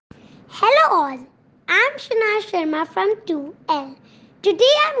Hello all, I'm Shanaya Sharma from 2L.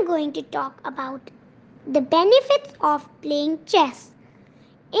 Today I'm going to talk about the benefits of playing chess.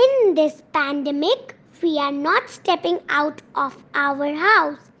 In this pandemic, we are not stepping out of our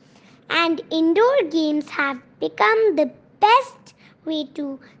house, and indoor games have become the best way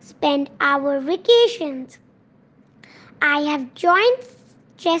to spend our vacations. I have joined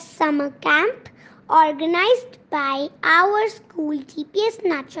chess summer camp organized by our school DPS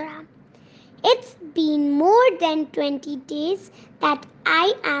Nacharam. It's been more than 20 days that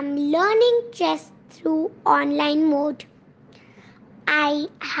I am learning chess through online mode. I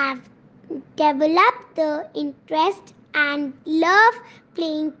have developed the interest and love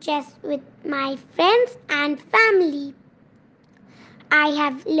playing chess with my friends and family. I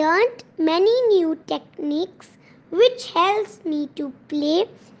have learned many new techniques which helps me to play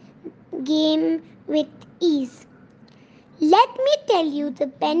game with ease. Let me tell you the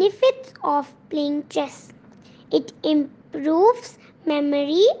benefits of playing chess. It improves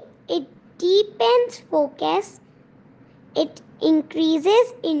memory, it deepens focus, it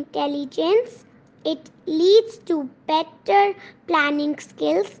increases intelligence, it leads to better planning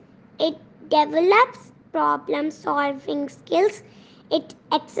skills, it develops problem solving skills, it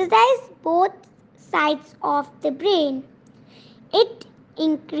exercises both sides of the brain, it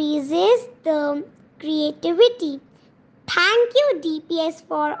increases the creativity. Thank you, DPS,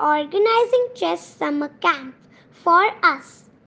 for organizing chess summer camp for us.